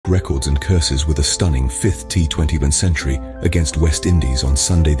records and curses with a stunning 5th T20 century against West Indies on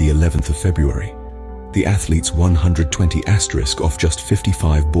Sunday the 11th of February. The athlete's 120 asterisk off just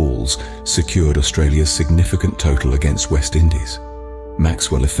 55 balls secured Australia's significant total against West Indies.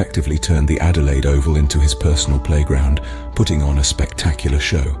 Maxwell effectively turned the Adelaide Oval into his personal playground, putting on a spectacular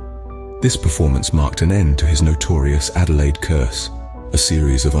show. This performance marked an end to his notorious Adelaide curse, a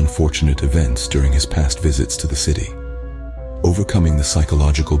series of unfortunate events during his past visits to the city. Overcoming the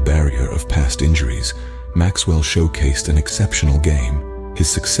psychological barrier of past injuries, Maxwell showcased an exceptional game, his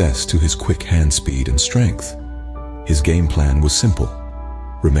success to his quick hand speed and strength. His game plan was simple: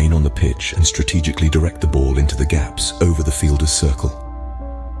 remain on the pitch and strategically direct the ball into the gaps over the fielder's circle.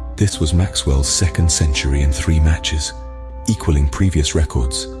 This was Maxwell's 2nd century in 3 matches, equaling previous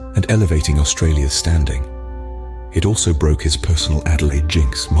records and elevating Australia's standing. It also broke his personal Adelaide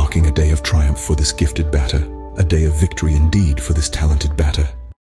jinx, marking a day of triumph for this gifted batter, a day of victory indeed for this talented batter.